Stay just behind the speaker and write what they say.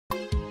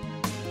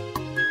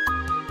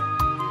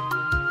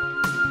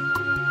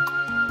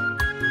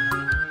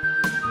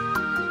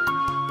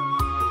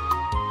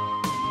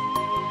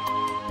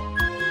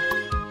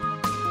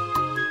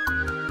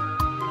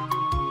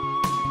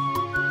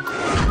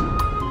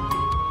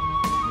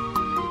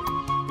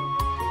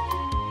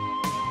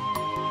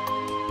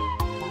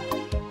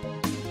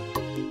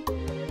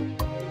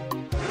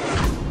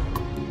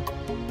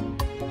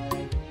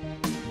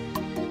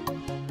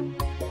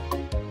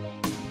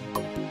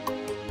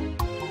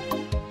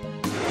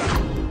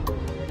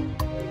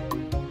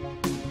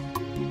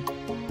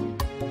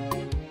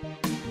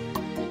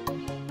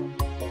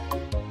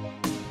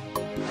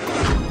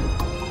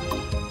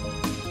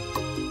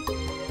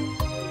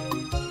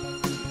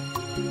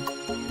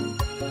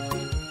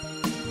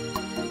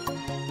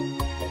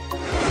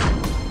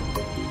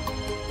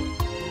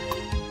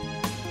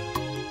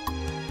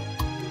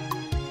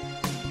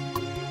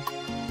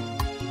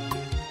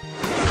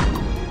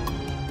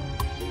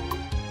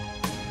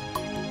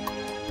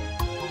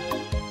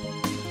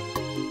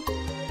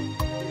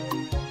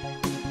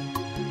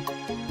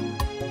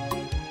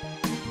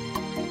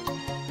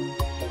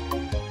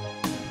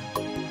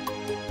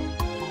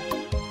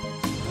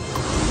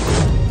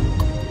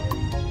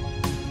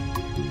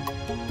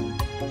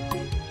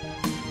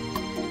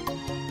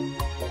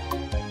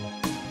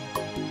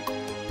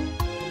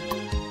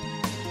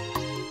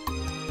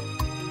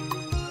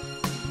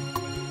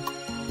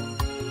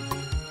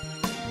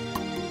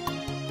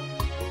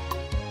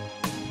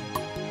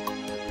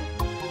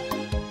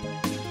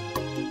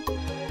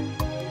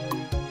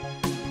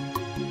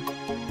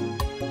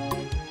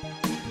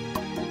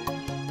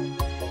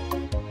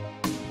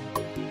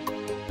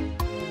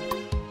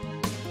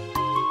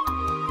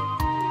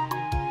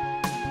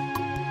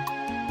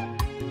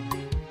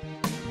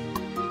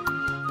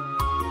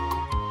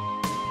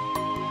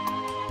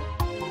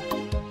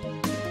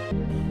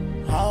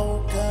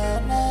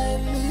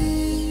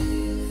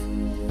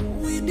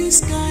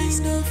this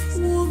kind of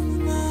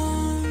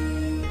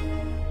woman?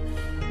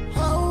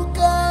 How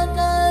can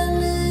I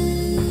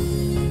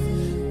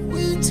live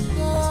with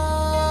her?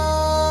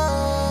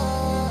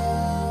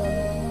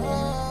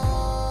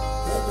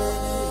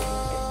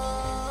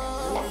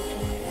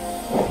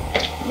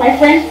 My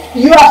friend,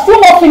 you are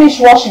still not finished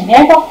washing,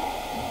 never?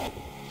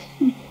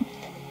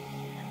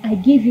 I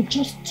gave you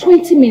just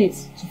 20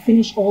 minutes to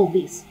finish all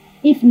this.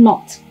 If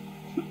not,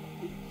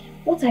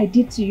 what I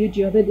did to you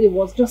the other day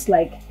was just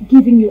like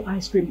giving you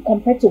ice cream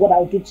compared to what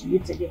I'll do to you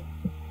today.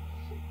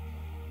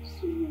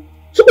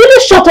 So will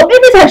you shut up?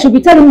 Every time she'll be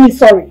telling me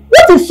sorry.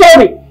 What is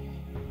sorry?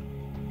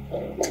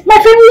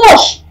 My friend,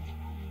 wash!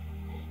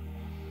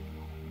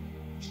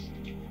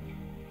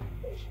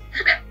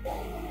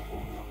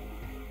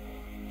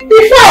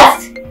 Be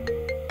fast!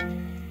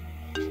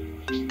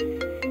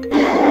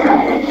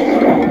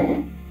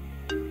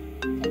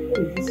 What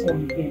is this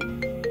one again?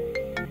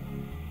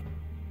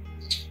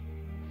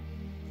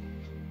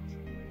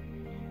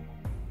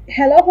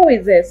 Hello, who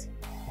is this?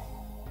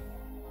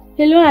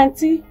 Hello,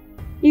 Auntie.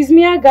 It's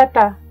me,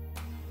 Agatha.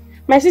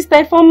 My sister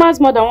Ifeoma's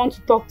mother wants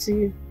to talk to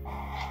you.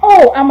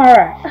 Oh,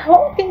 Amara.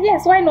 Oh, okay,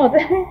 yes, why not?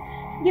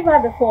 Give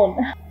her the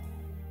phone.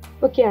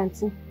 Okay,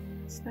 Auntie.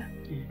 Start.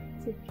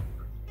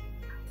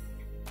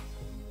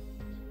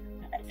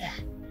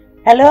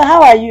 Hello,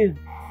 how are you?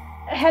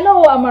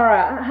 Hello,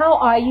 Amara. How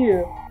are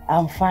you?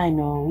 I'm fine,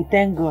 oh, we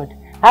thank God.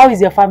 How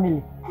is your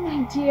family?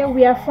 My dear,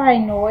 we are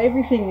fine, oh,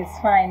 everything is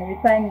fine, we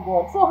thank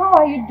God. So how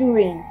are you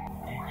doing?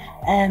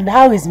 And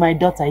how is my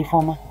daughter,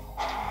 Ifeoma?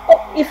 Oh,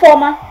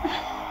 Ifeoma?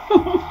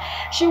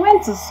 She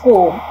went to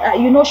school.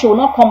 You know she will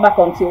not come back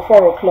until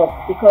 4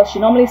 o'clock because she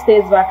normally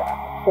stays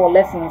back for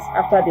lessons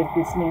after they've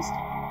dismissed.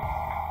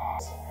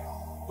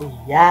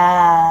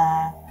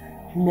 Yeah.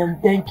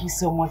 Thank you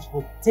so much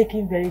for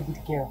taking very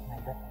good care of my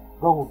daughter.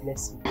 God will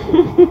bless you.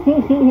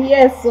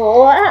 Yes,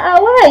 so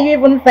why are you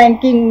even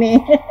thanking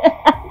me?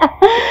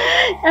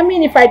 I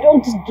mean, if I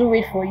don't do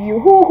it for you,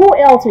 who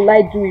else will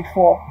I do it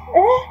for?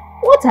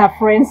 What are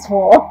friends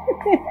for?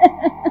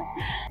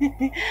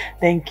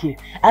 Thank you.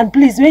 And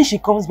please, when she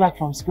comes back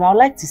from school, I would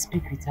like to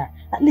speak with her.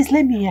 At least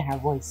let me hear her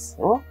voice.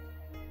 Oh?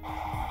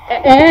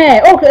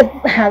 Okay,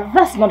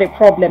 that's not a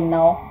problem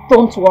now.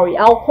 Don't worry,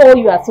 I'll call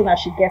you as soon as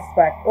she gets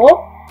back.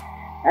 Oh?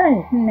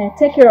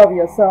 Take care of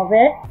yourself,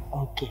 eh?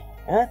 Okay.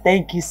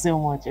 Thank you so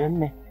much,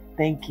 Onne.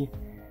 Thank you.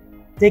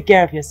 Take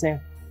care of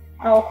yourself.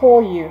 I'll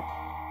call you.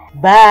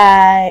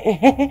 Bye.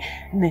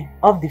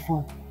 Off the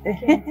phone.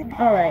 Okay.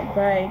 Alright,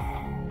 bye.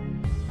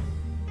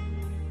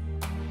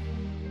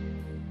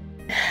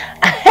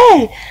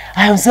 Hey,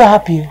 I am so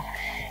happy.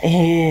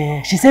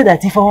 She said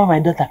that Ifeoma, my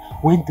daughter,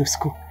 went to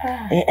school.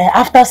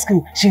 After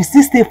school, she will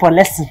still stay for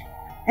lesson.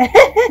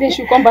 Then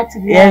she'll come back to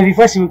the house. Yeah,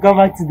 before she will come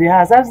back to the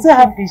house. I'm so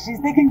happy. She's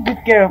taking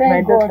good care of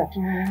my daughter.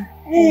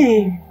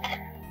 Hey.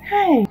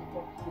 Hi.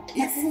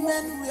 If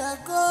men were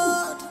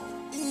God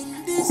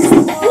in this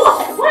world,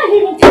 why are you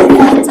even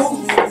sitting down?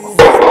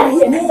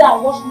 You need that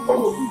washing for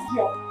your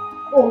idiot.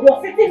 Oh, you're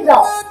sitting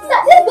down.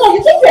 This girl,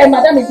 you think you're a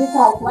madam in this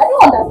house? I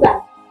don't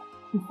understand.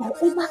 If I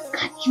ever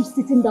catch you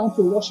sitting down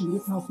to wash in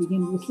this house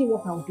again, you'll see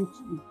what I'll do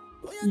to you.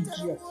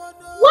 Idiot.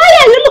 Why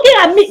are you looking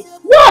at me?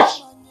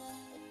 Wash!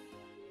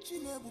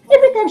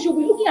 Every time she'll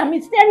be looking at me,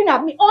 staring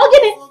at me. Oh,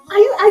 give me. Are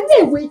you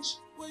a witch?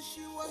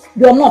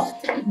 You're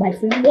not. My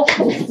friend, wash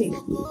this thing.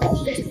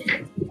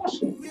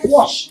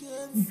 Wash.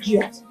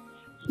 Idiot.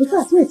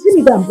 Because wait, let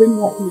me go and bring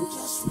more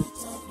clothes.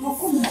 Now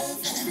come back.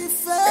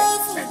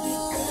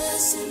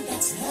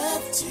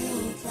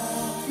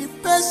 the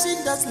person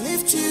that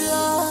lifts you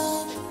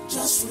up,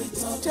 just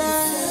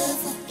return.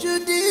 You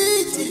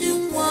did the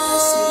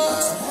person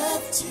that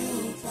helped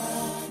you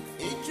back.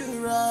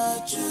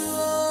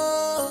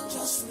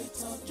 Just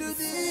return. You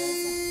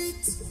did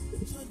to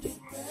the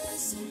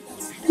person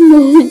that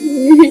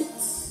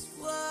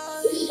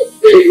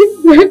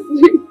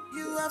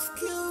you have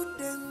killed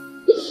them.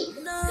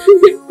 Now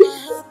you are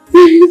happy.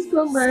 Please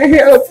come and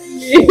help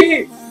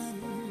me.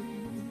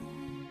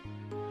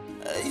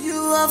 You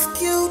have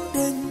killed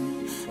them,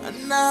 and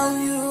now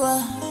you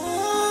are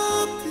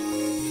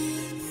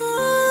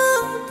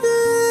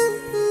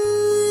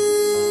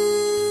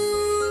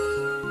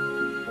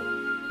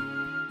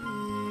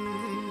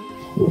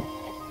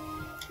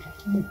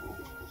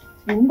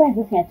Remember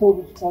everything I told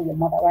you to tell your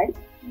mother, right?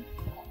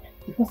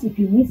 Because if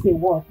you miss a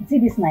word, you see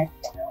this knife,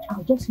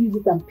 I'll just use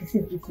it and piece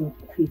it into your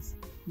face.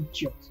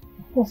 Idiot.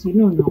 Of course, you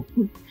know now.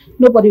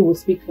 Nobody will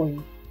speak for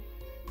you.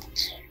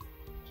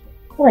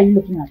 What are you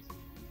looking at?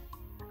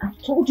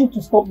 I've told you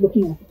to stop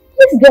looking at it.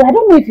 This girl, I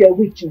don't know if you're a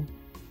witch.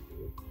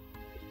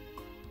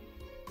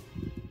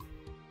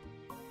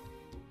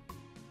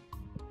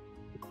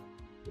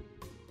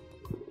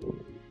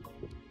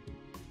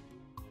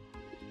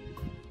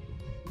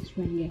 It's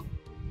right here.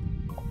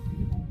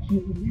 You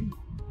remember,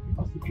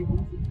 because if you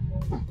want it.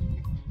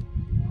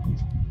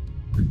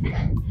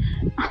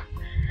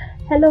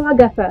 Hello,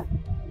 Agatha.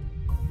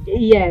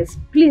 Yes,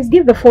 please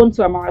give the phone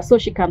to Amara so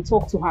she can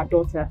talk to her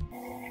daughter.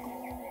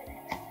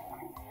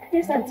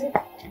 Yes, Auntie.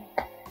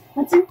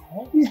 Auntie,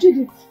 it's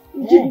Judith.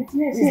 Judith,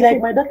 yes, it's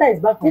like my daughter is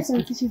back from school.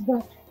 Yes, auntie, she's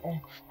back.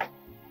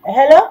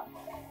 Hello?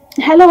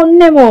 Hello,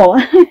 Nemo.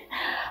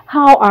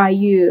 How are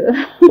you?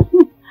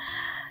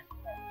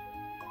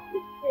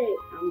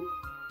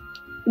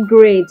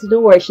 Great.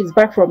 Don't worry, she's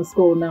back from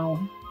school now.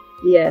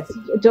 Yes,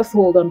 just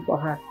hold on for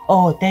her.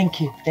 Oh, thank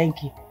you.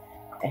 Thank you.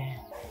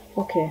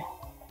 Okay.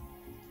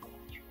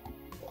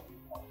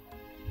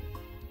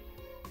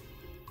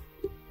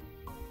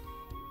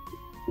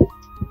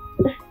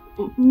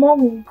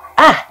 Mommy.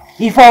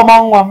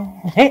 Ifeoma.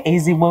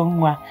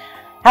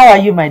 How are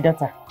you, my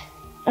daughter?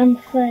 I'm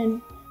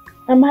fine.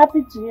 I'm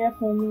happy to hear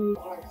from you.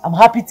 I'm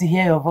happy to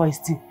hear your voice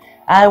too.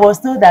 I was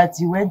told that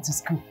you went to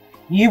school.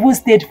 You even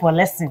stayed for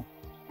lesson.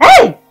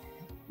 Hey!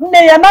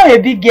 You're now a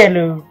big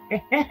girl.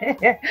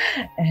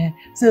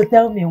 So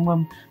tell me,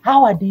 Mom,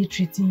 how are they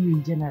treating you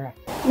in general?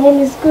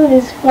 Mommy, school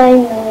is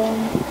fine now.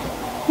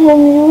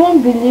 Mommy, you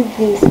won't believe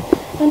this.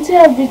 Auntie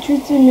have been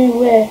treating me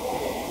well.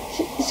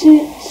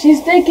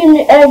 She's taking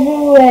me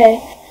everywhere.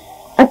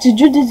 Auntie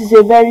Judith is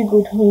a very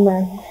good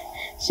woman.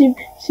 She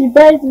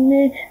buys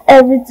me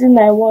everything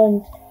I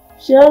want.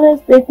 She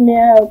always takes me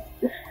out.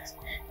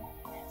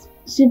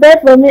 She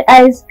buys for me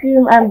ice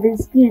cream and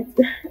biscuits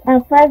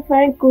and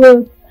fine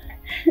clothes.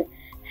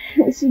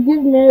 She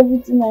gives me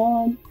everything I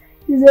want.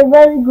 She's a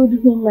very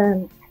good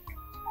woman.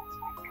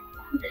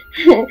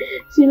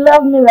 She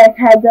loves me like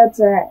her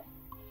daughter.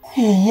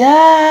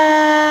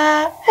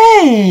 Yeah.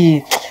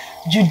 Hey,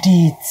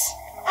 Judith.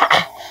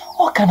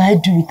 What can I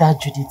do without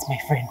Judith, my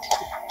friend?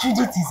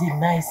 Judith is a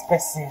nice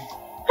person.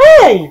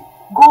 Hey,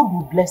 God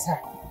will bless her.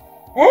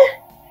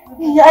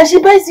 Yeah, and she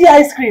buys you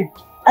ice cream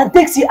and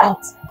takes you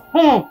out.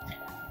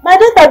 My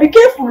daughter, be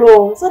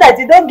careful, so that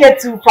you don't get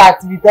too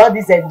fat with all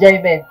this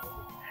enjoyment.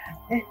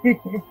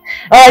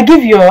 I'll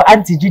give your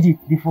auntie Judith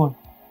the phone.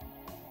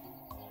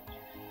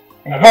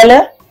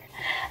 Hello?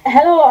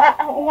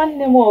 Hello, one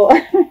more.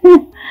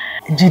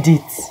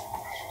 Judith,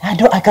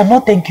 I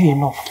cannot thank you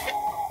enough.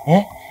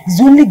 It's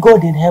only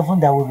God in heaven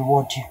that will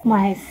reward you.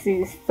 My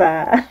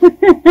sister.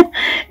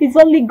 It's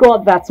only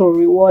God that will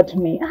reward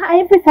me.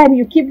 Every time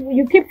you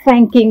keep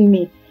thanking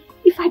me.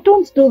 If I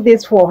don't do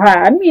this for her,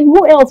 I mean,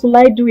 who else will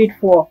I do it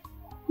for?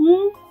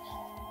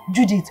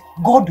 Judith,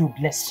 God will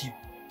bless you.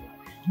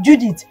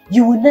 Judith,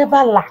 you will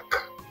never lack.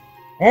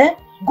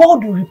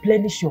 God will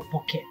replenish your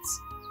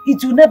pockets.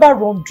 It will never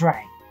run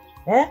dry.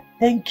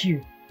 Thank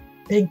you.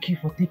 Thank you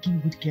for taking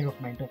good care of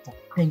my daughter.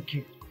 Thank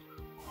you.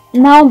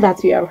 Now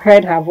that you have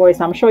heard her voice,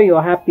 I'm sure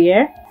you're happy,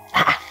 I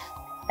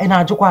am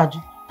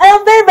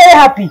very, very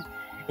happy.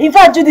 In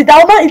fact, Judith, I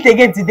will not eat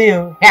again today.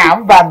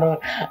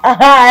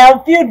 I am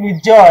filled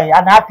with joy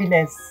and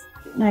happiness.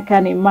 I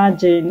can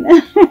imagine.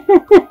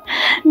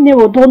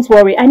 No, don't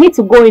worry. I need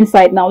to go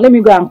inside now. Let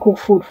me go and cook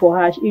food for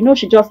her. You know,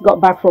 she just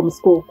got back from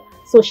school,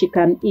 so she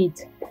can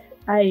eat.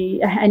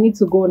 I need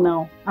to go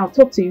now. I'll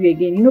talk to you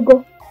again. You know,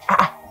 go.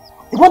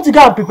 You want to go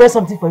and prepare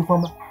something for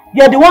Ifeoma?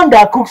 You're the one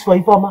that cooks for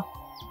Ifeoma.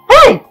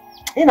 Hey!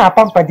 You know, I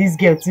pamper this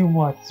girl too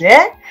much,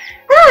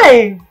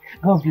 Hi!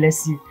 God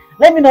bless you.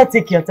 Let me not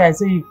take your time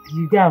so you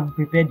go and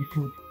prepare the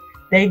food.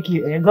 Thank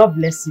you. God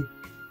bless you.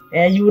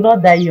 You will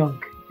not die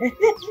young.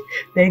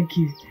 Thank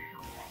you.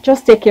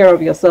 Just take care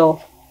of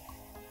yourself.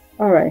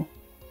 Alright.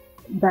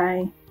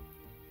 Bye.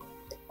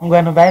 I'm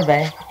going to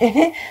bye-bye.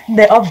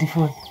 They're off the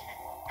phone.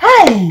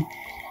 Hi!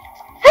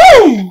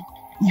 Hey!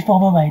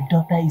 Ifeoma, my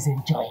daughter, is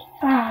enjoying.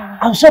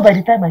 I'm sure by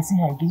the time I see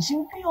her again, she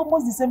will be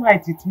almost the same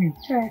height with me.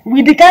 Sure.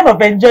 With the kind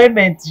of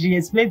enjoyment she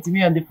explained to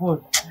me on the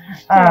phone.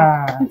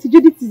 Auntie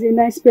Judith is a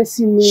nice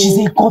person. She's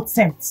a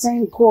godsend.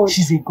 Thank God.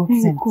 She's a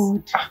godsend.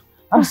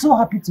 I'm so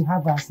happy to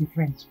have her as a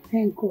friend.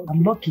 Thank God.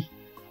 I'm lucky.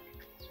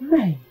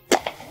 Right.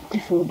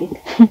 Just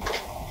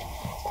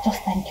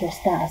thank your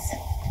stars.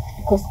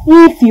 Because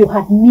if you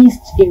had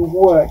missed a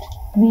word,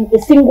 I mean a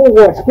single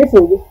word,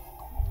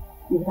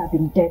 you would have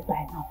been dead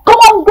by now. Come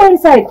on, go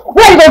inside.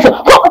 Where are you going to?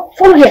 Go,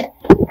 follow here.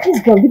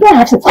 Please, girl, you don't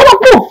have to. Come on,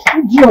 go.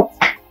 Idiot.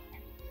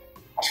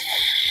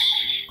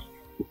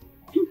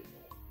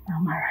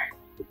 Amara,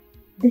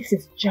 this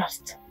is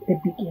just the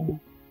beginning.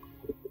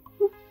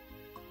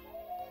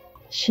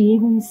 She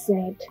even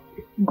said,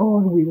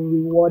 God will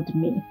reward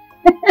me.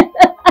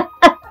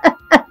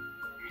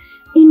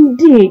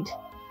 Indeed,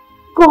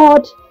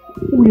 God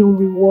will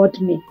reward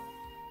me.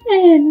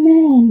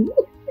 Amen.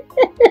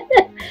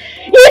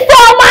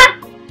 Ifeoma!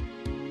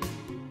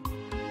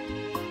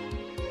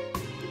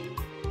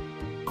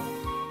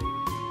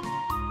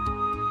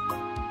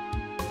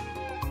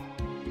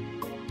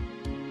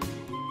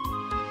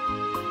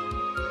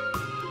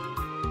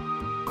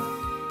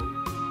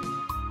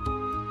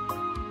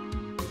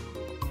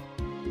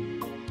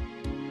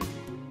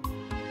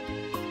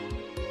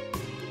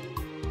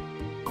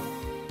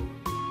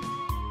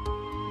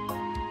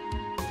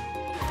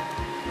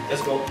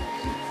 Let's go.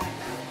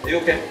 Are you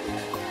okay?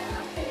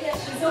 Yes,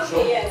 she's okay,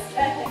 sure. Yes.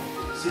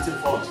 Sit in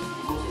front.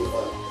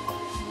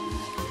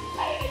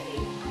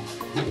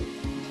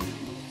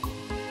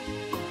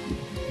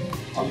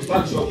 I'll be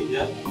start jogging,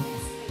 yeah?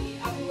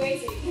 I'll be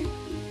waiting.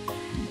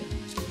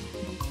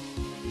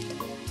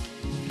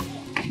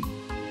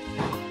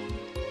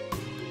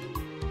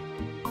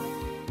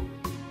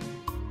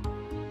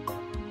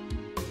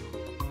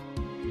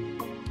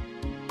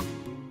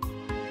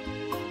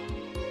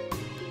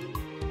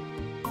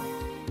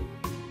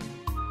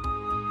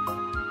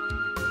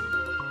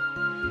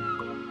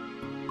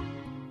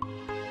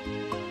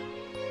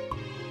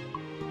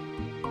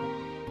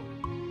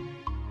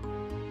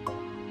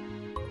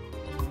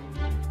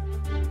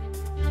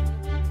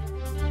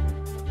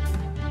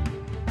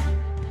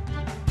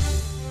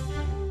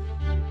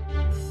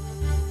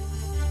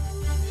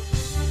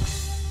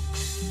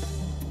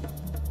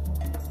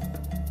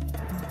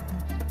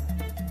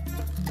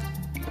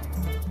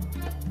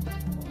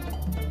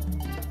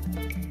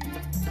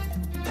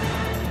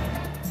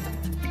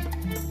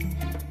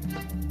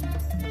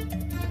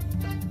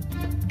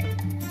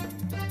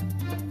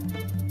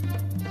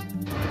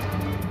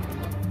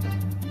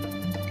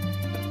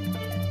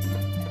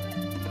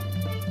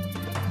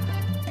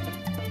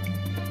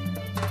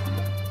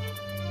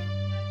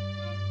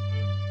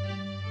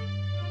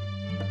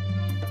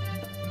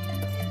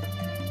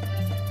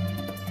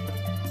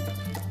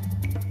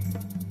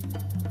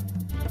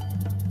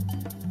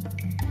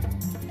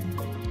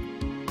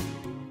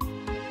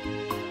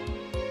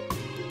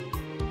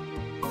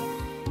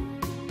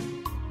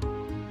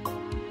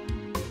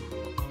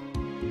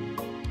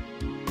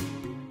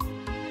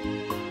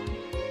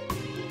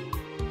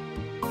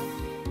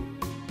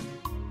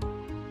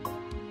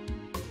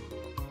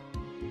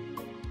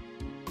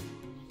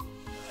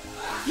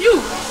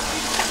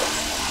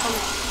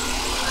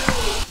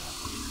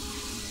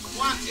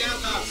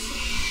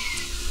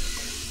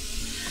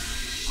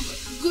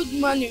 Good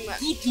morning, ma'am.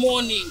 Good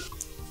morning.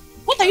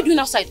 What are you doing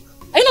outside?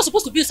 Are you not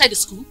supposed to be inside the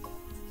school?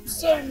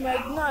 Sorry, ma'am,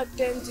 I did not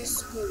attend this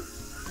school.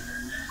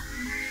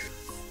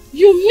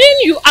 You mean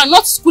you are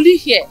not schooling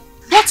here,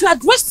 but you are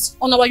dressed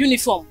on our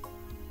uniform?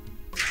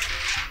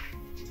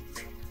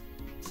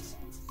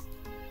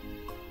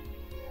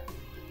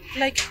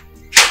 Like,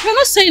 you're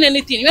not saying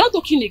anything, you're not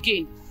talking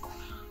again.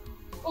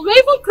 We're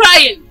even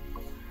crying.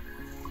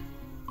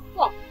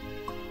 What?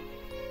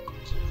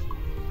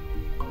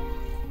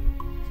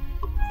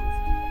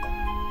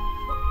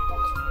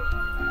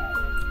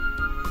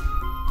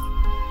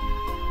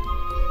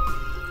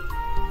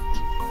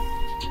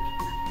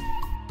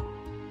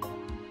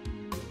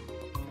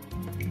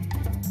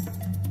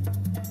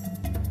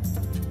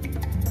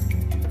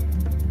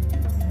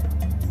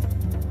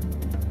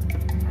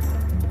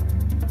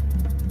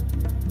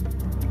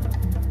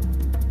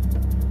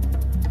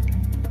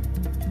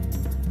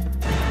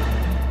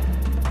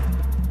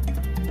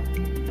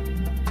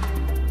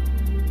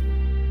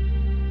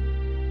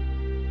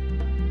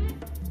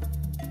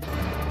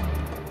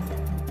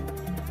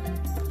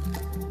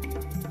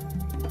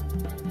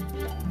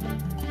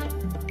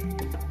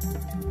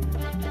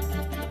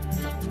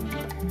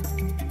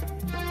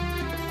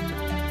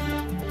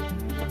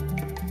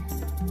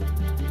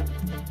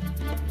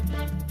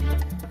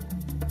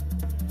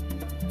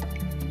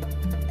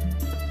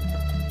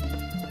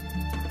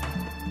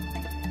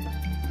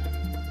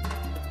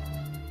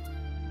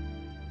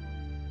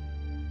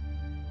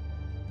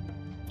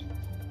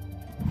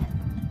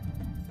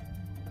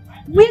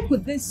 Where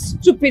could this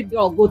stupid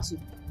girl go to?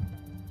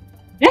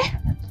 Eh?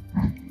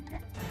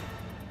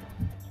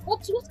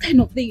 What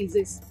kind of thing is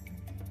this?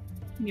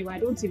 Anyway, I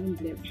don't even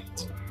blame her.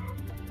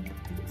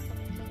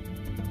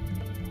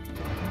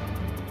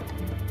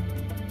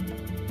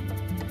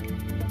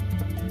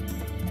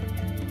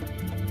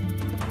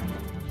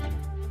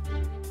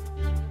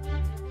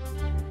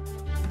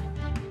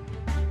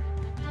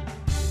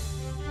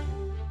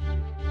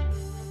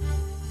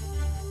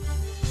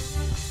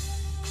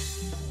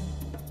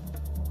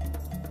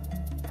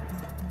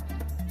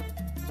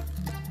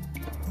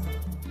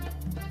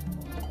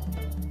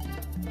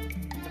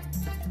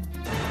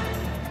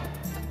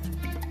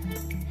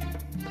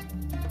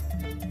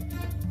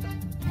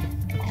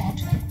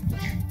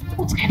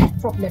 What kind of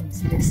problem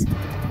is this?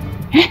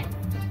 Eh?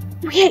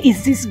 Where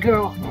is this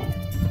girl?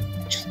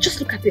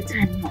 Just look at the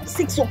time now.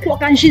 6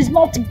 o'clock and she's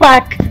not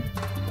back.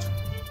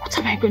 What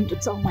am I going to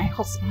tell my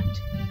husband?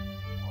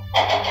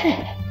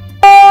 Hey.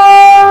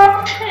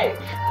 Hey.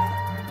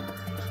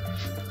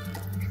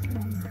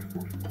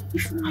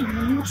 If I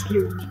am not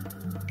hearing me.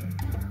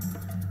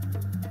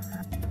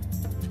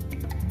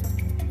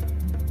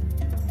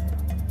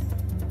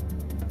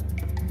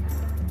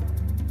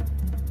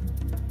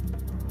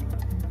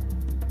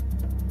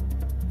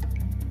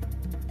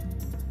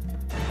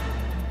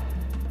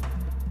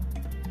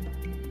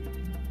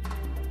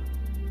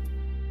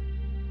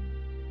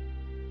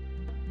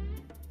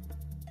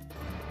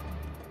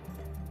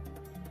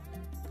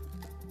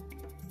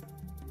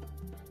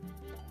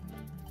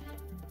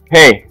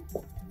 Hey,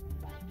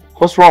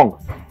 what's wrong?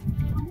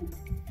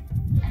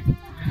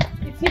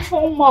 It's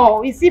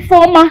Ifoma. It's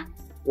Ifoma.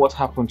 What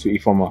happened to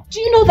Ifoma? Do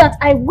you know that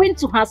I went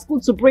to her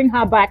school to bring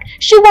her back?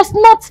 She was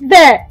not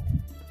there.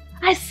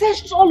 I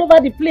searched all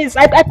over the place.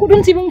 I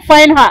couldn't even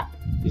find her.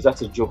 Is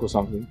that a joke or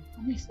something?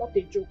 No, it's not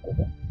a joke.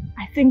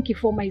 I think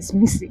Ifoma is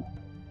missing.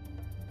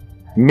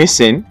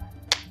 Missing?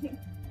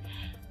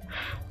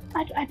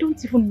 I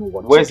don't even know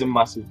what. Where's the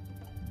Mercy?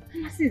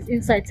 Mercy is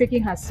inside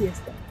taking her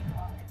siesta.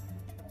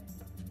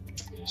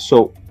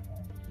 So,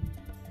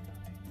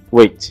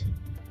 wait.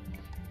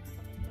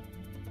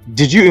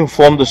 Did you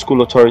inform the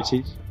school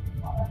authorities?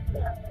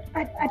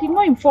 I did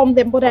not inform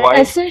them, but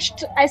I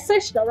searched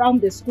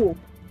around the school.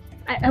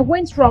 I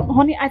went from,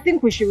 honey, I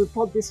think we should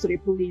report this to the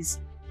police.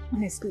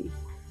 Honestly.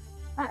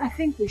 I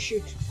think we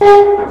should.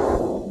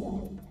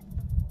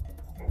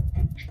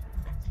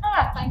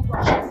 Ah, thank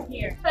God she's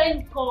here.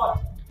 Thank God.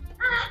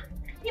 Ah,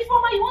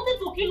 Ifoma, you wanted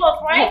to kill us,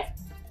 right?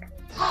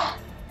 Ah.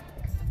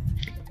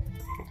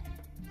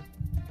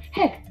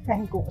 Hey,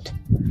 thank God.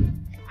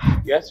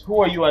 Yes, who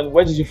are you and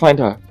where did you find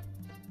her?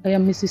 I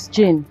am Mrs.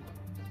 Jane,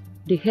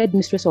 the head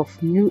mistress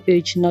of New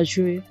Age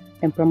Nursery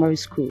and Primary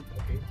School.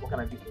 Okay, what can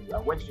I do for you?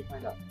 And where did you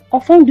find her? I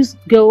found this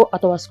girl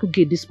at our school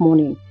gate this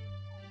morning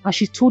and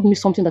she told me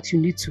something that you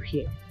need to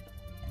hear.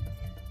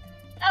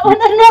 Oh,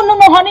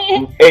 no,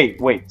 honey. Hey,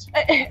 wait.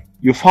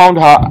 You found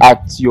her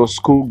at your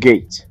school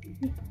gate.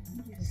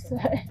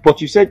 But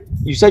you said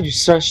you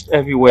searched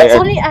everywhere. Yes,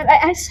 honey,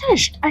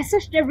 I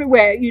searched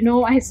everywhere, you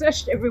know, I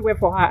searched everywhere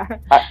for her.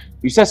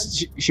 You said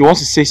she wants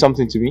to say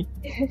something to me?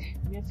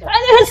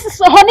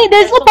 Honey,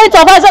 there's no point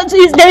of her,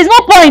 there's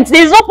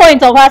no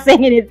point of her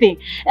saying anything.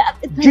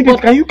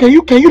 Judith, can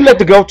you let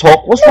the girl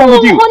talk? What's wrong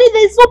with you? Honey,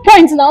 there's no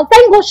point now.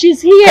 Thank God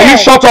she's here. Can you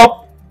shut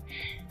up?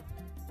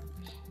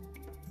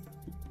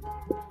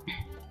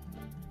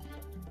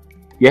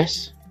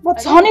 Yes?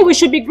 But honey, we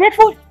should be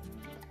grateful.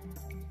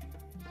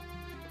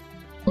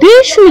 The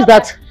issue is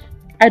that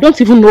I don't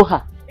even know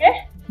her.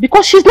 Eh?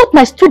 Because she's not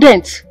my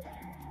student.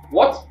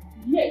 What?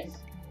 Yes.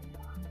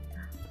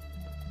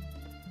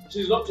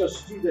 She's not your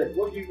student.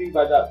 What do you mean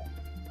by that?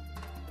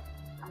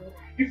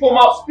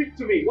 Ifoma, speak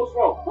to me. What's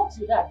wrong? What's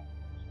with that?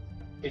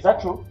 Is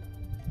that true?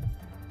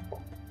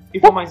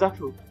 Ifoma, is that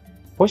true?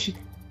 What's she?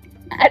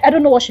 I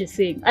don't know what she's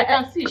saying. I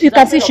can see. You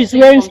can see she's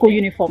wearing school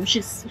uniform.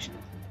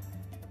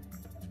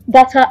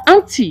 That her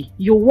auntie,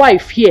 your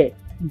wife here,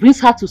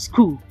 brings her to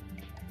school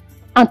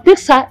and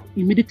takes her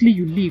immediately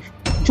you leave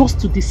just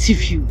to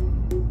deceive you.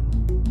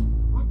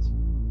 What?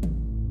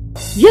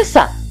 Yes,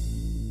 sir.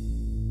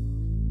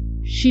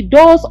 She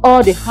does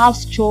all the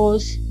house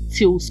chores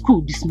till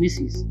school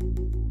dismisses.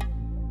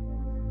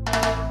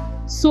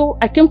 So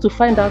I came to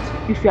find out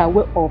if you are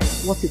aware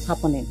of what is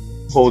happening.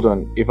 Hold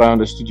on, if I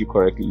understood you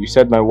correctly, you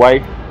said my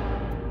wife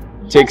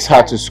takes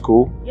her to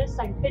school? Yes,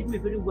 sir, you heard me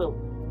very well.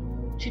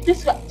 She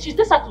takes her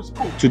to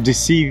school. To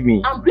deceive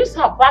me? And brings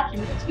her back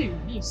immediately you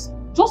leaves,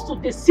 just to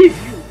deceive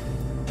you.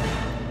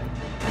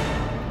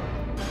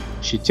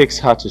 She takes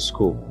her to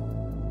school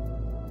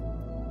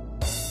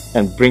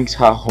and brings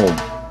her home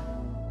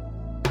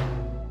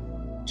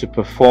to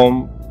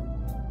perform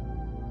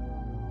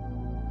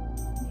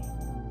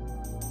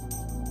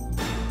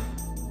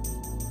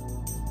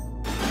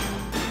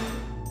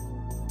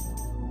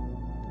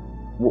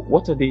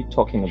what are they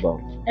talking about?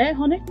 Eh,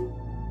 honey?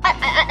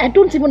 I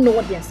don't even know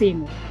what they are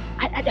saying.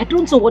 I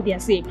don't know what they are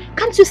saying.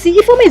 Can't you see?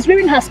 Ifoma is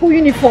wearing her school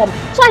uniform.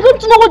 So I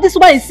don't know what this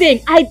woman is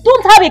saying. I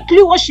don't have a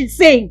clue what she's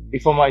saying.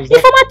 Ifoma, is that...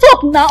 Ifoma,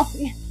 talk now.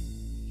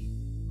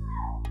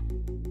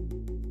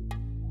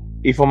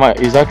 Ifoma,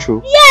 is that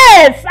true?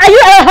 Yes! Are you,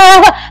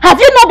 have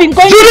you not been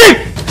going...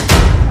 Judy!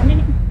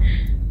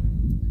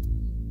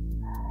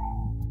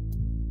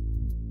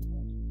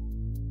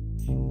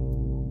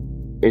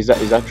 Is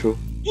that true?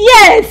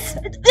 Yes!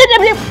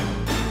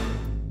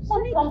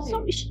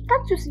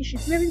 Can't you see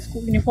she's wearing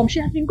school uniform? She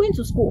has been going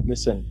to school.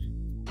 Listen.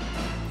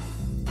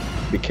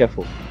 Be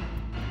careful.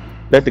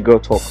 Let the girl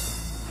talk.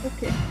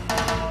 Okay.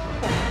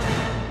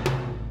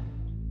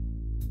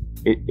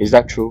 Is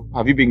that true?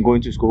 Have you been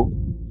going to school?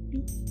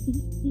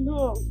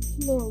 No,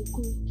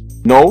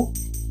 good. No?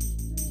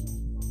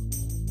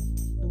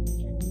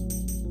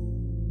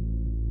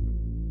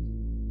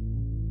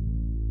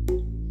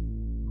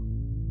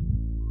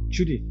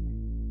 Judy.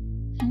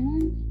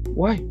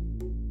 Why?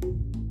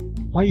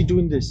 Why are you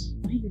doing this?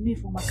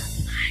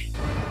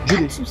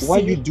 Judith, why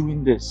are you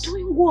doing this?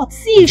 Doing what?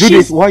 See,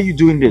 Judith, why are you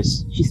doing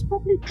this? She's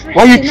probably dressed.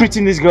 Why are you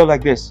treating this girl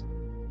like this?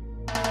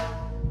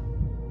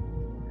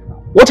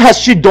 What has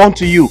she done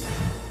to you?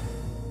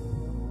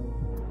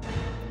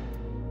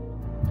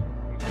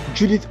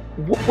 Judith,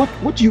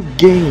 what do you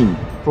gain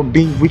from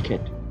being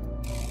wicked?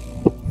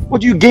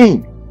 What do you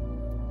gain?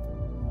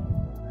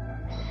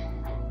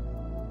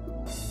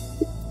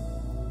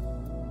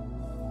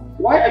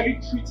 Why are you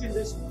treating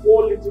this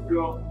poor little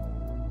girl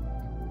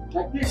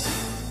like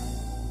this?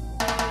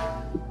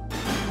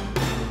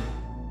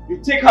 You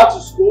take her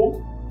to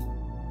school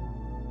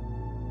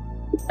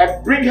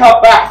and bring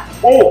her back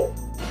home.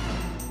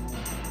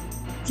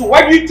 So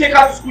why do you take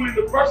her to school in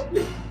the first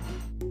place?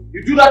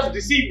 You do that to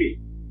deceive me.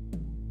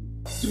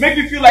 To make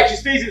me feel like she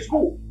stays in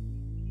school.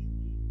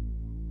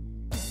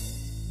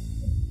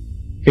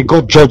 May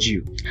God judge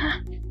you.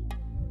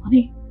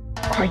 Honey,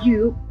 are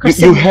you...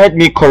 You heard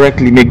me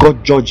correctly. May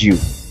God judge you.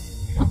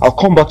 I'll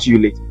come back to you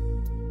later.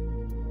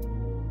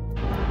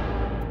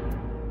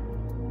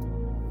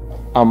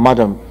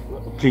 Madam,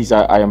 please,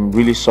 I am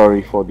really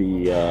sorry for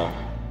the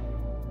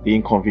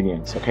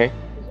inconvenience, okay?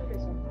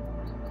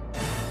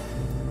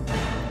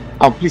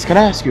 Please, can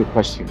I ask you a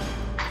question?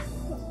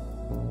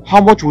 How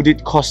much would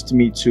it cost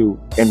me to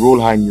enroll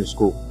her in your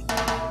school?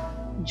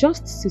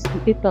 Just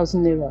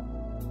 68,000 naira.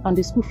 And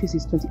the school fees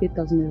is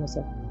 28,000 naira,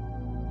 sir.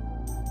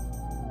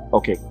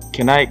 Okay,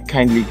 can I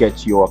kindly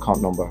get your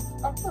account number?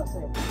 Of course,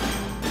 sir.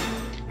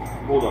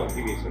 Hold on,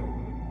 give me a second.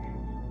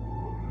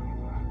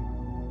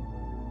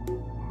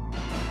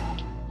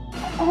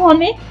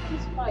 Honey?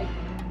 It's fine.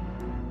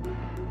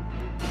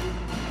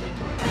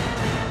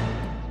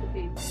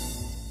 Okay.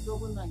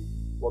 99.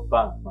 What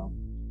bank, ma'am?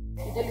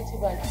 Fidelity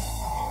Bank.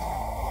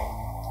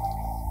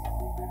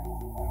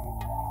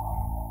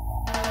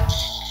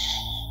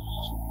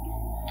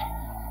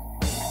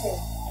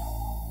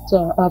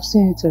 So I've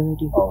seen it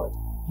already. Alright,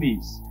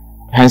 please.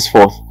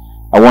 Henceforth,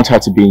 I want her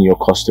to be in your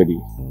custody,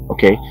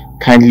 okay?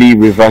 Kindly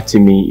revert to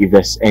me if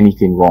there's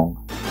anything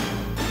wrong,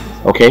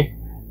 okay?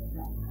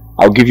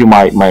 I'll give you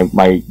my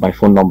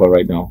phone number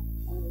right now.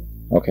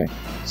 Okay.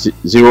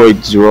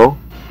 080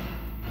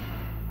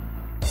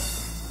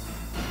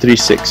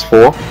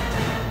 364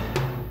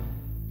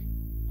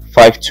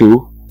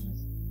 52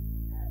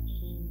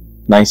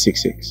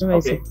 966. Right,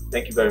 Okay, sir.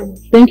 thank you very much.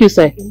 Thank you,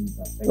 sir. Thank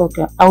you.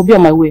 Okay, I'll be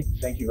on my way.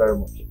 Thank you very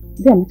much.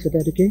 Go and meet your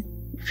dad, okay?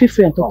 Feel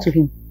free and talk to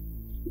him.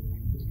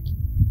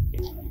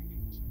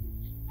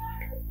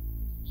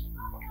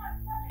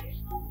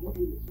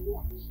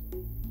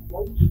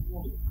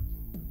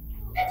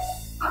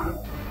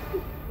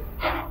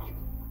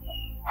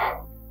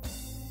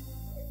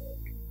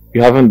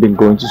 You haven't been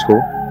going to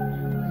school?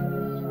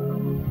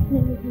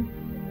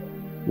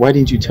 Why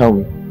didn't you tell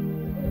me?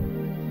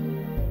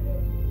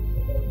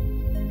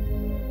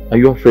 Are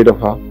you afraid of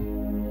her?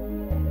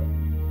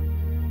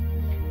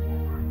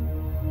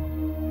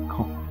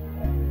 Come.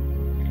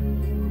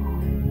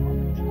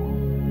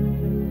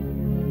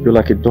 You're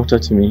like a daughter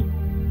to me.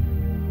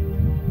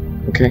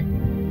 Okay?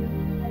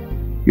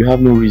 You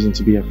have no reason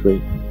to be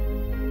afraid.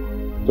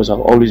 Because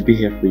I'll always be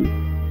here for you.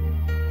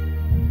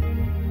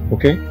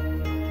 Okay?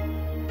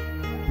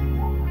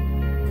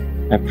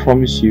 I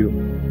promise you,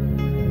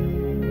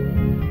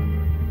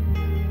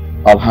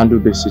 I'll handle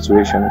this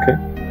situation, okay?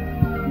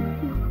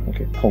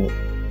 Okay, come on.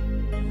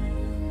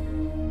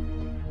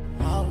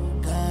 How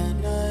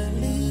can I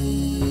live?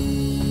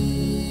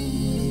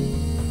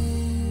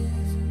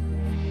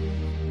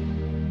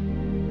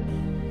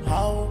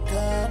 How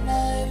can I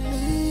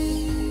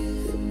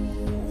live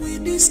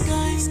with this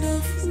kind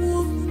of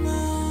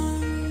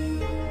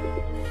woman?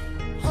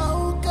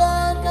 How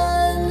can I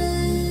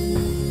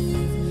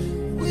live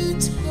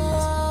with her?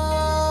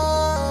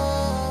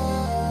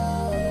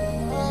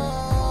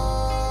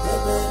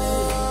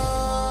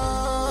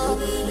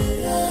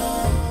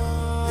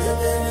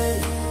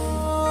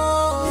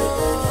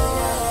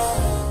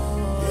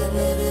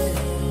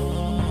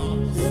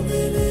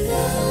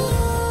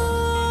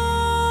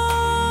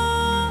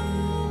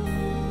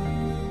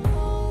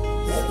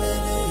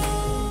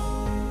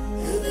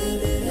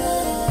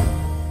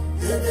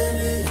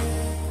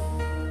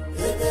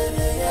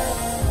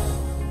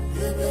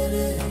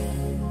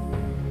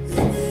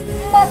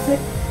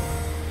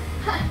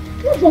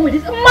 What's wrong with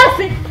this?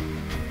 Massive!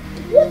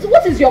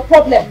 What is your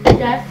problem?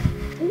 Yes.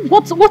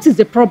 What is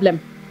the problem?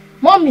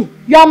 Mommy,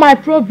 you are my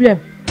problem.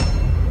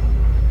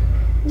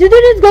 You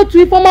didn't go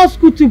to informal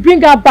school to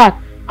bring her back.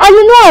 And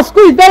you know our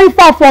school is very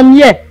far from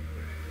here.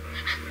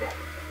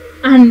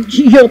 And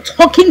you're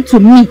talking to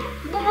me,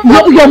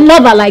 your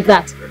mother, like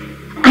that.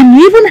 And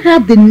you even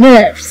have the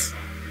nerves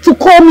to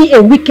call me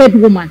a wicked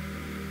woman.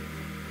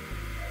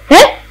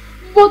 Eh?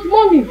 But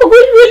mommy, will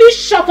you really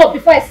shut up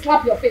before I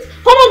slap your face?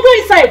 Come on, go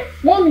inside.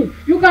 Mommy,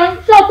 you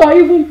can shout or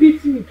even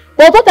beat me.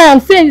 But what I am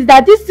saying is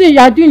that this thing you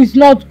are doing is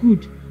not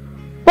good.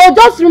 But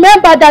just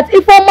remember that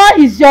Ifeoma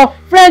is your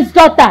friend's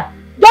daughter.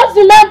 Just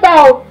remember.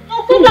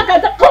 Oh, come back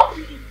at that.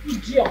 Come,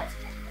 idiot.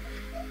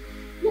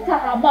 Look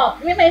at her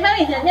mouth.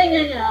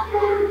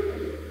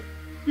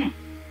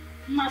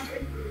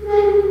 Massive.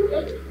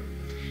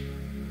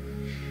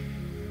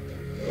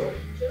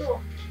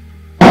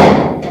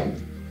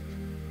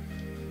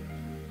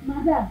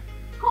 Madam,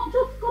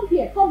 just come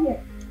here, come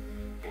here.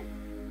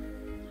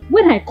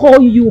 When I call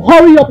you, you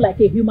hurry up like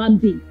a human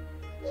being.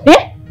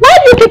 Eh? Why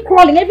do you keep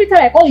crawling? Every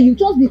time I call you, you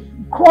just be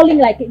crawling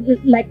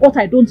like what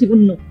I don't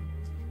even know.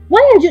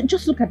 Why are you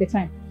just look at the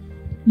time?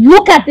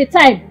 Look at the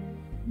time.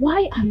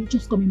 Why are you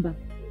just coming back?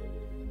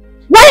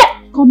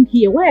 Why? Come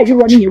here. Why are you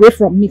running away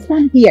from me?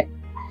 Stand here.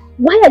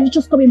 Why are you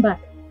just coming back?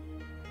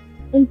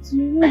 Auntie,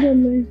 you know that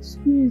my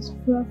school is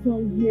far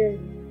from here.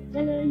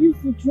 And I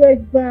used to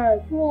trek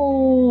back.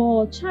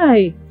 Oh,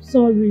 Chai.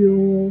 Sorry.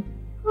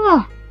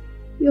 Oh.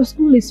 Your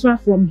school is far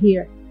from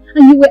here.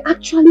 And you were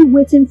actually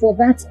waiting for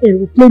that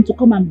aeroplane to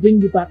come and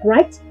bring you back,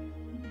 right?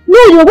 No,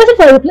 you were waiting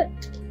for an aeroplane.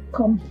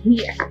 Come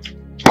here.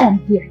 Come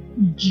here,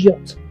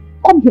 idiot.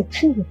 Come here.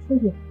 Stay here. Stay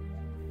here.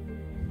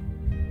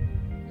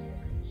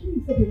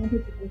 You said you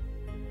wanted to go,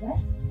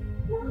 right?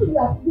 Now you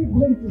are still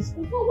going to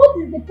school. So what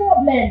is the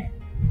problem?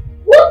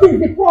 What is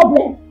the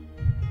problem?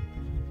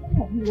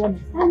 Why are you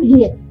running? Stand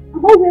here.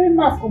 Am I wearing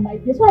mask on my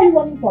face? Why are you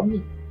running from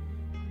me?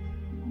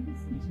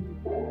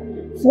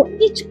 For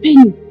each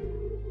penny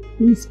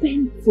we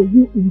spend for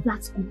you in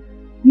that school,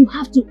 you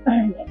have to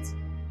earn it.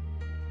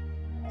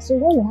 So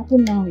what will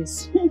happen now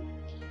is,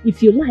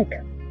 if you like,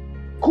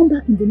 come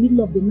back in the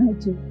middle of the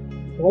night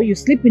or you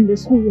sleep in the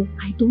school,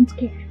 I don't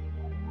care.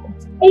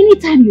 But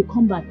anytime you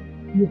come back,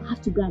 you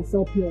have to go and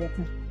sell pure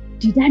water.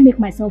 Did I make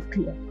myself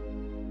clear?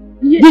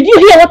 Yes. Did you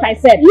hear what I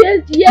said?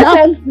 Yes,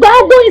 yes.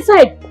 Now go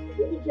inside.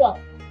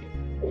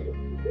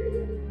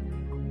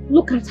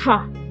 Look at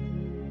her.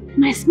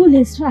 My school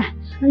is far.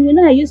 And you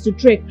know I used to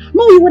trek.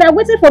 No, you would have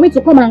waited for me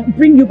to come and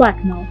bring you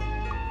back now.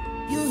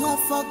 You have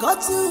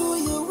forgotten who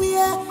you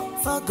were,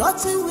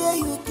 forgotten where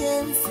you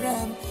came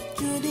from,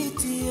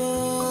 Judith.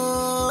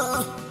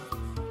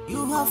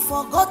 You have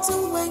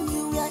forgotten when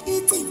you were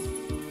eating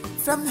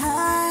from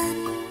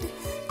hand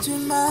to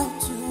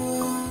mouth,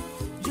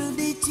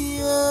 Judith.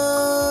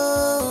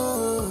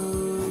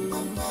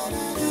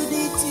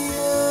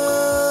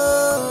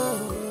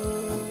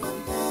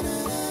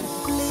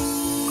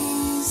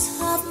 Please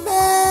have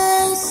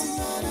mercy.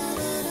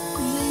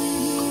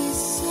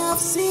 Please have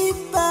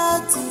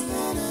sympathy.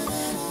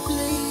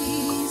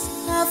 Please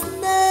have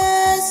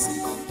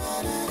mercy.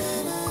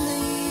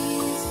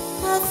 Please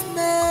have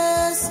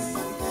mercy.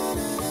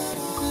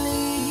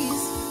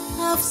 Please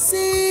have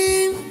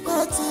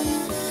sympathy.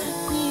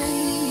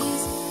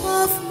 Please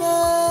have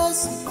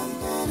mercy.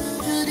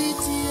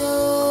 Judith,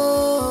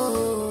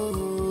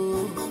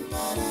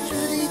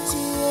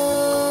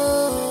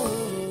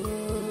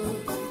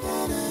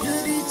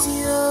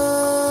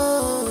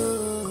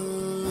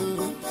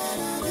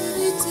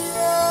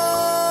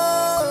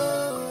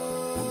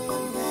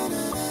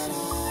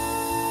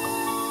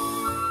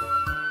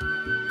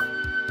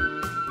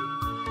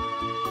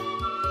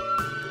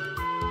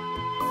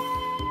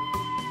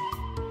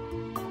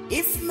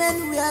 men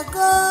were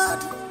God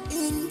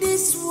in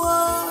this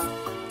world,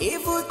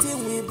 evil thing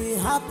will be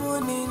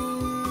happening.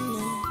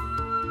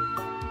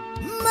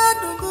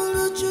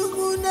 Madubulu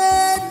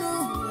chugunenu,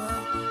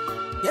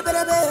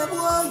 yeberebe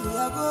boy, you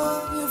are go,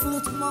 you flew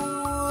to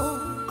Mawo.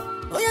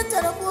 Oh, you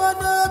tell a boy,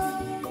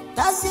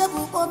 that's your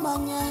book on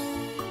mania.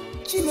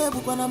 She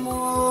never gonna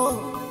more.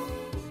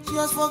 She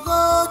has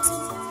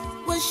forgotten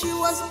when she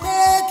was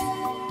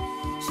begging.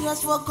 She has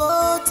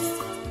forgotten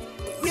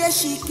where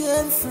she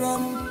came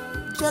from.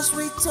 Just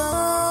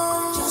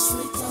return the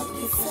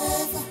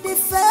favor, the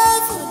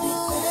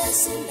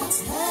person that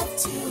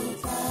helped you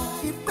back,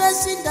 the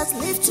person that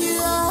lifted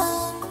you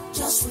up.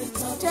 Just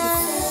return the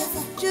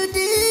favor,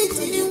 Judith,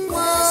 the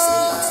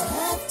person that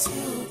helped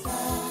you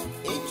back.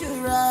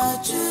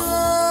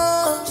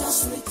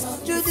 Just return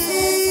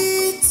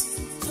Judith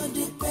to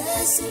the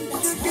person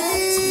that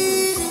helped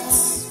you back.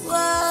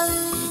 Why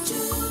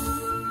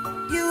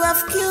you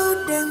have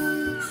killed them?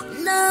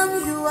 Now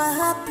you are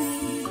happy.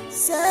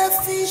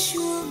 Selfish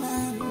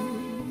woman,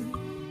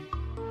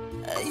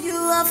 you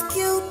have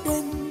killed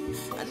them,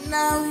 and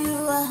now you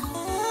are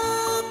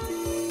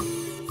happy.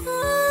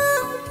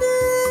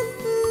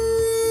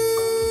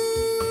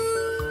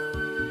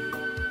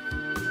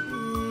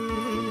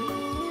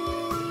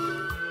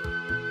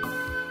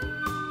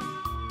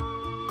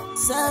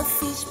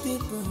 Selfish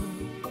people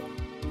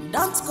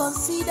don't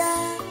consider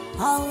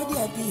how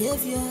their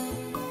behavior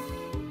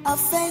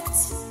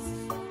affects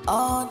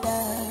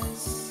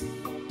others.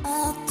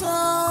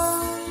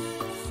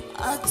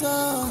 At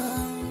all,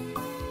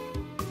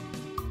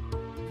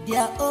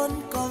 their own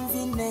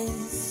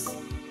convenience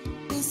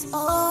is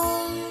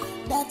all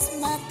that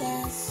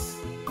matters.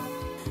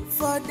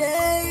 For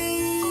they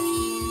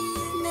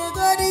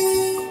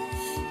negate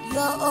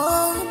your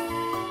own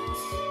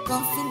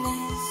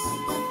convenience.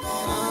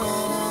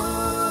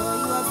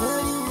 You are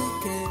very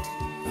wicked.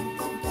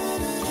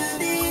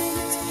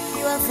 Judith,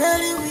 you are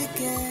very wicked.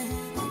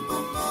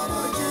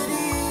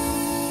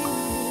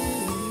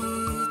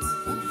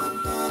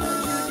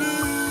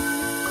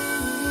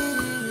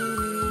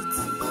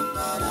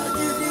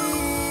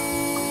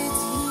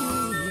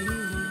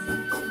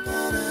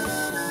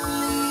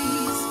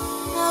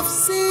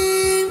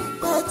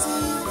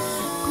 Sympathy,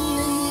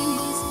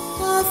 please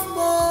have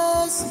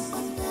mercy.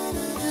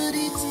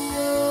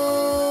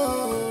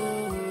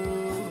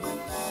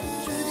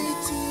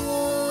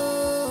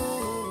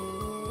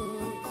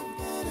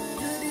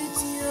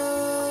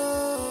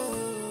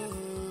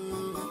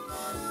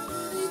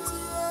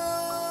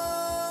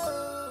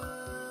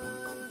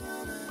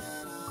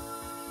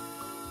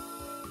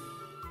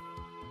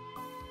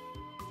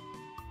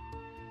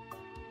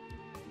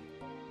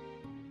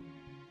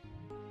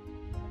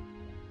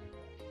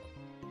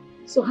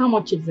 So how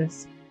much is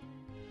this?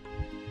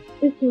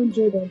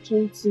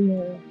 820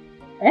 naira.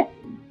 Eh?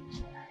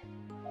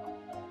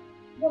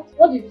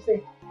 What did you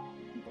say?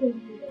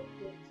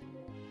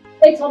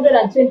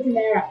 820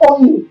 naira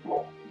only.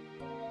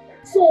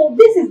 So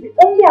this is the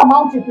only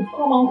amount you could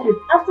come out with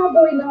after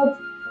going out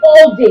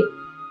all day.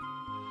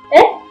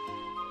 Eh?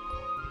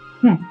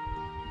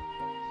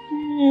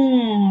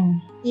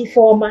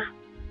 Ifeoma.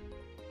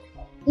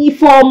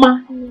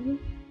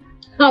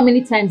 How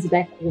many times did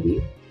I call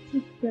you?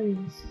 6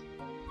 times.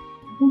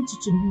 I want you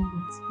to know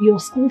that your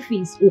school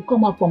fees will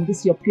come out from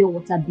this your pure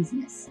water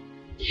business.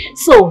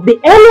 So the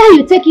earlier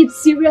you take it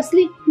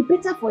seriously, the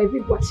better for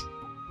everybody.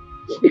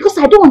 Because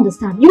I don't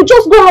understand. You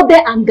just go out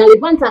there and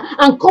gallivant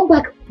and come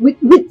back with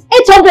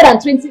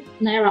 820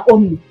 naira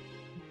only.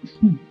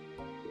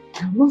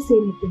 I won't say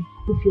anything.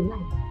 If you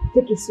like,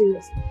 take it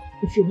seriously.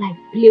 If you like,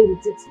 play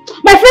with it.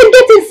 My friend,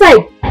 get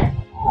inside!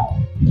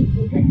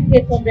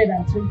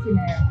 820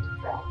 naira.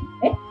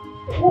 Eh?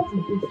 What is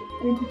this?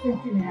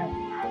 20 naira.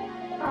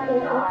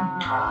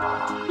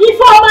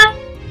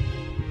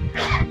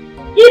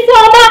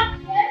 Ifeoma!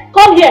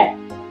 Come here!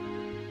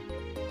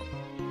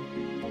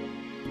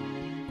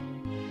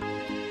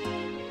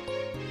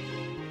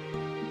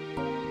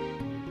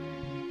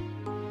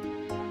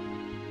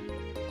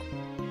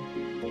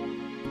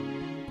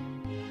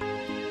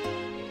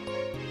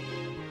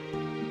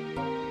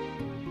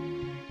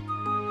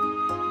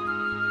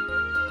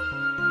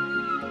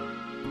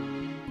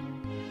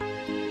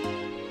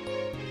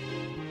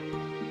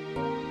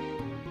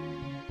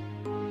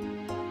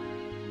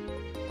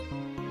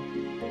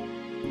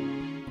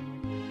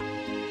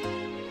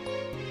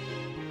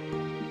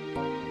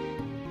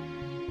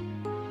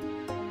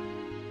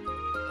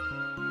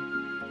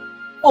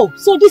 Oh,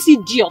 so this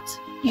idiot,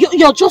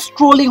 you're just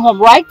strolling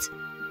home, right?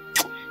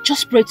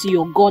 Just pray to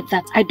your God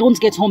that I don't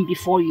get home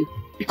before you.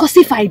 Because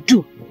if I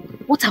do,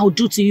 what I'll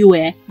do to you,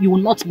 you will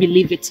not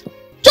believe it.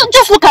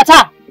 Just look at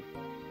her.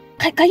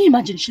 Can you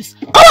imagine? She's...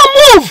 Come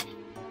on, move!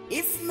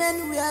 If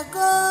men were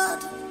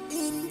God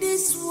in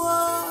this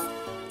world,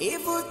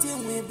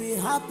 everything will be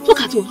happening.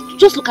 Look at her.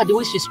 Just look at the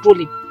way she's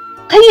strolling.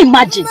 Can you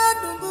imagine?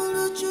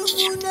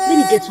 Let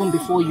me get home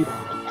before you.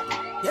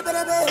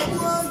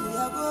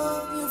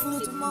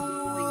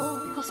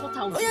 Because what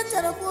I will do, you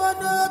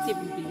won't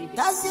even believe it.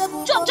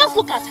 Just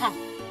look at her.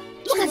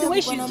 Look at the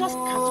way she's just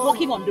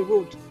walking on the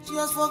road. She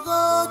has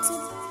forgotten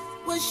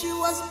when she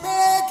was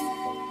begging.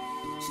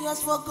 She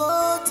has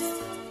forgotten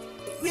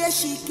where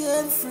she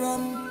came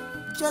from.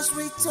 Just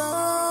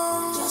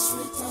return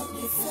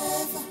the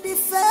favor to the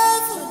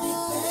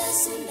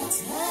person that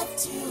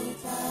helped you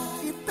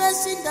back, the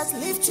person that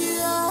lifted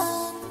you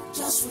up.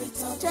 Just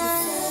return the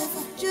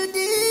favor to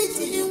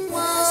the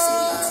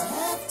person that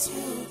helped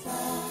you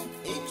back.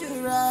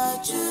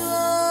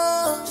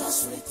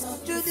 Just return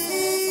to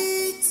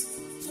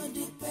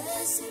the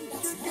person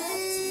that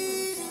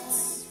helped you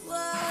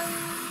back.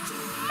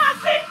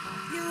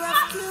 You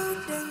have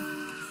killed them,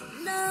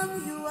 now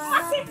you are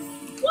happy.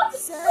 What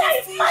is that?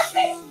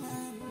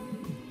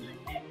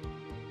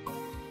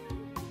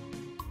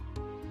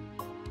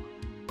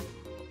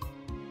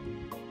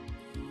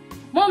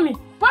 Mommy,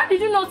 why did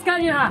you not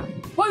carry her?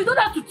 But you don't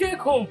have to take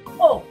home.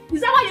 Oh,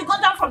 is that why you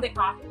got down from the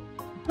car?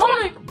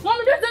 Mommy,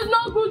 this is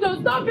not good though.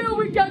 Stop being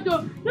wicked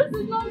though. This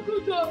is not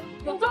good though.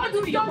 You're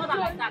talking to your mother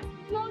like that.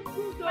 Not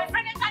good though. My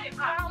friend, enter the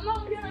car. I'm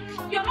not hearing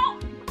you. You're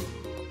not.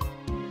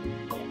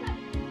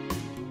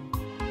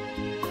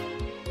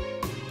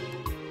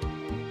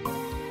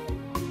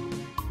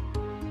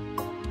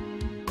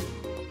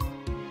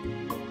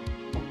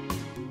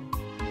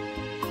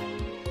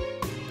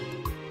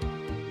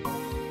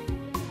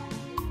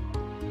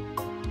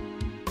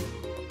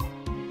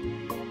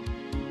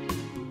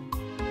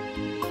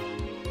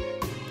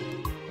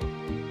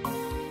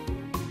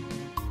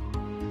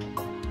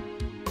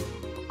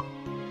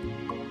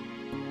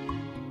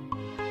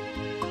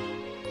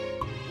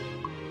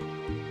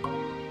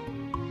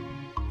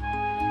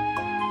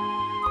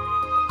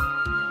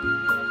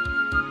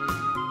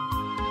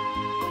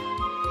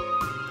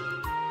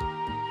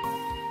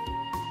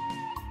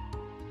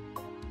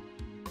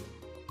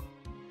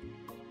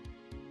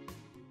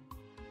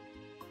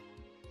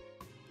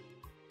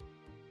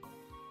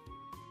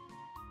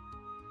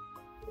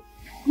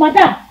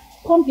 Madam,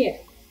 come here.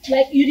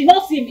 Like you did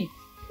not see me.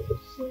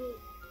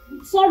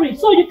 Sorry,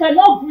 so you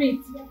cannot breathe.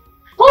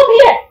 Come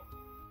here.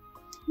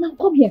 Now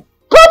come here.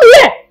 Come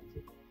here.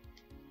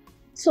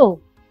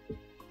 So,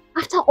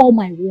 after all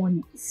my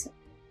warnings,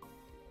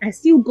 I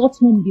still got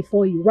home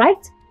before you,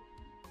 right?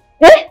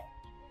 Eh?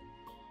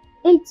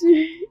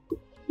 Auntie,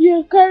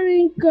 you're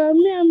carrying car.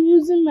 Me, I'm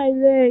using my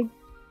leg.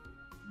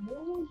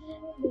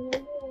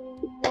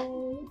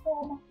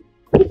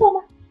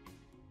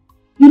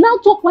 You now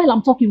talk while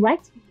I'm talking,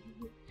 right?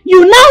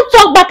 You now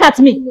talk back at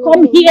me. No.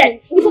 Come here.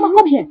 Ifoma,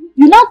 come here.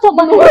 You now talk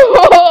back at me.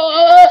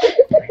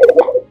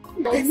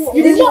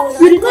 You did not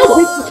breathe me.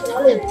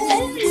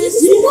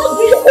 Everything will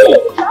be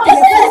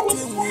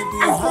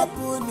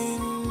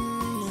happening.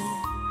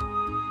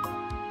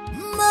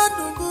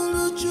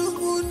 Madugulu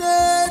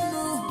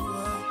chukunenu.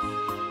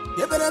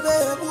 Yeberebe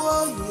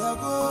boy, you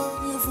go.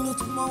 You feel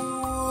it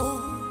more.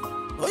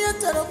 Oya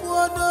terabu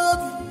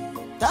adobi.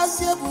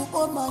 Tasia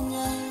buko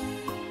manya.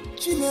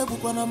 Chile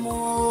buko na mo.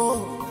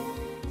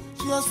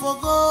 She has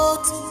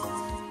forgotten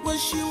when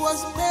she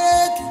was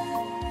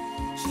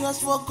begging. She has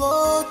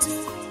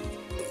forgotten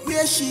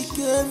where she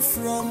came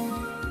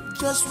from.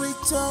 Just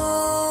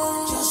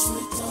return the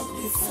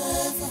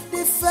favor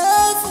to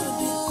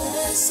the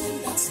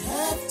person that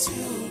helped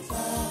you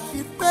back,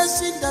 the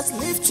person that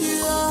lifted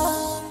you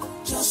up.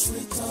 Just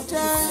return the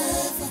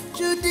favor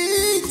to the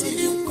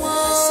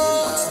person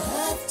that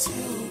helped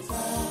you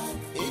back.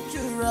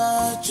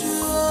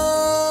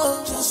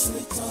 Just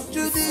return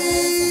to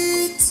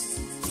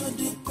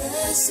the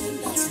person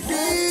that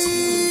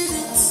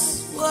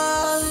helped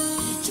why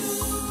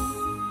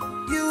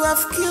you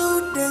have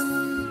killed them,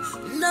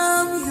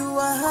 now you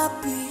are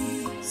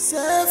happy.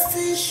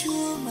 Selfish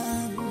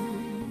woman,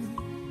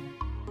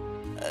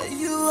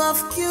 you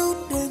have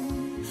killed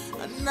them,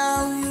 and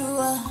now you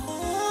are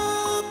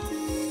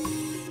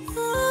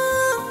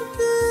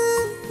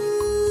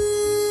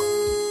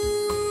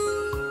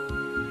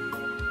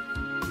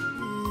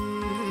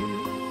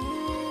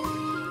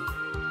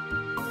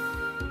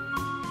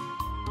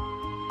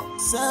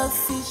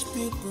selfish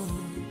people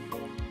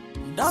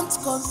don't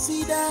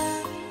consider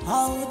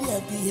how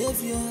their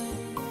behavior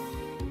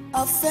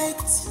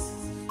affects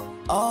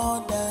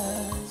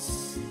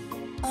others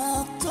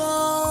at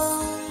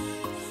all.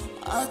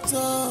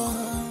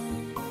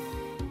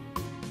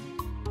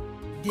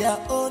 Their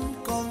own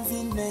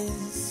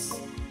convenience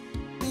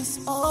is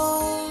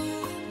all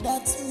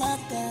that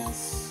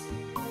matters.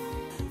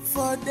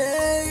 For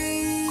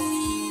they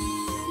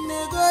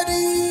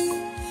negate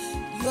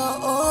your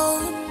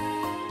own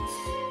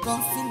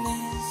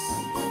confidence.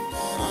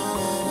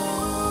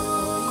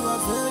 You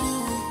are very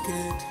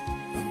wicked.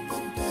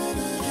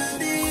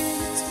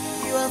 Judith,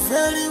 you are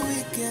very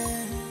wicked.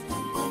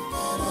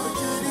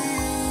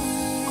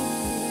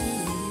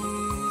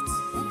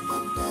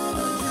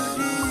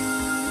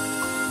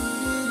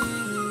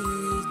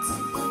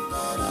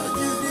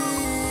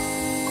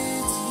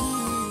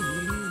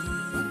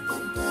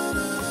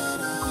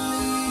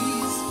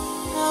 Please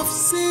have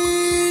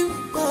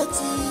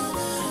sympathy.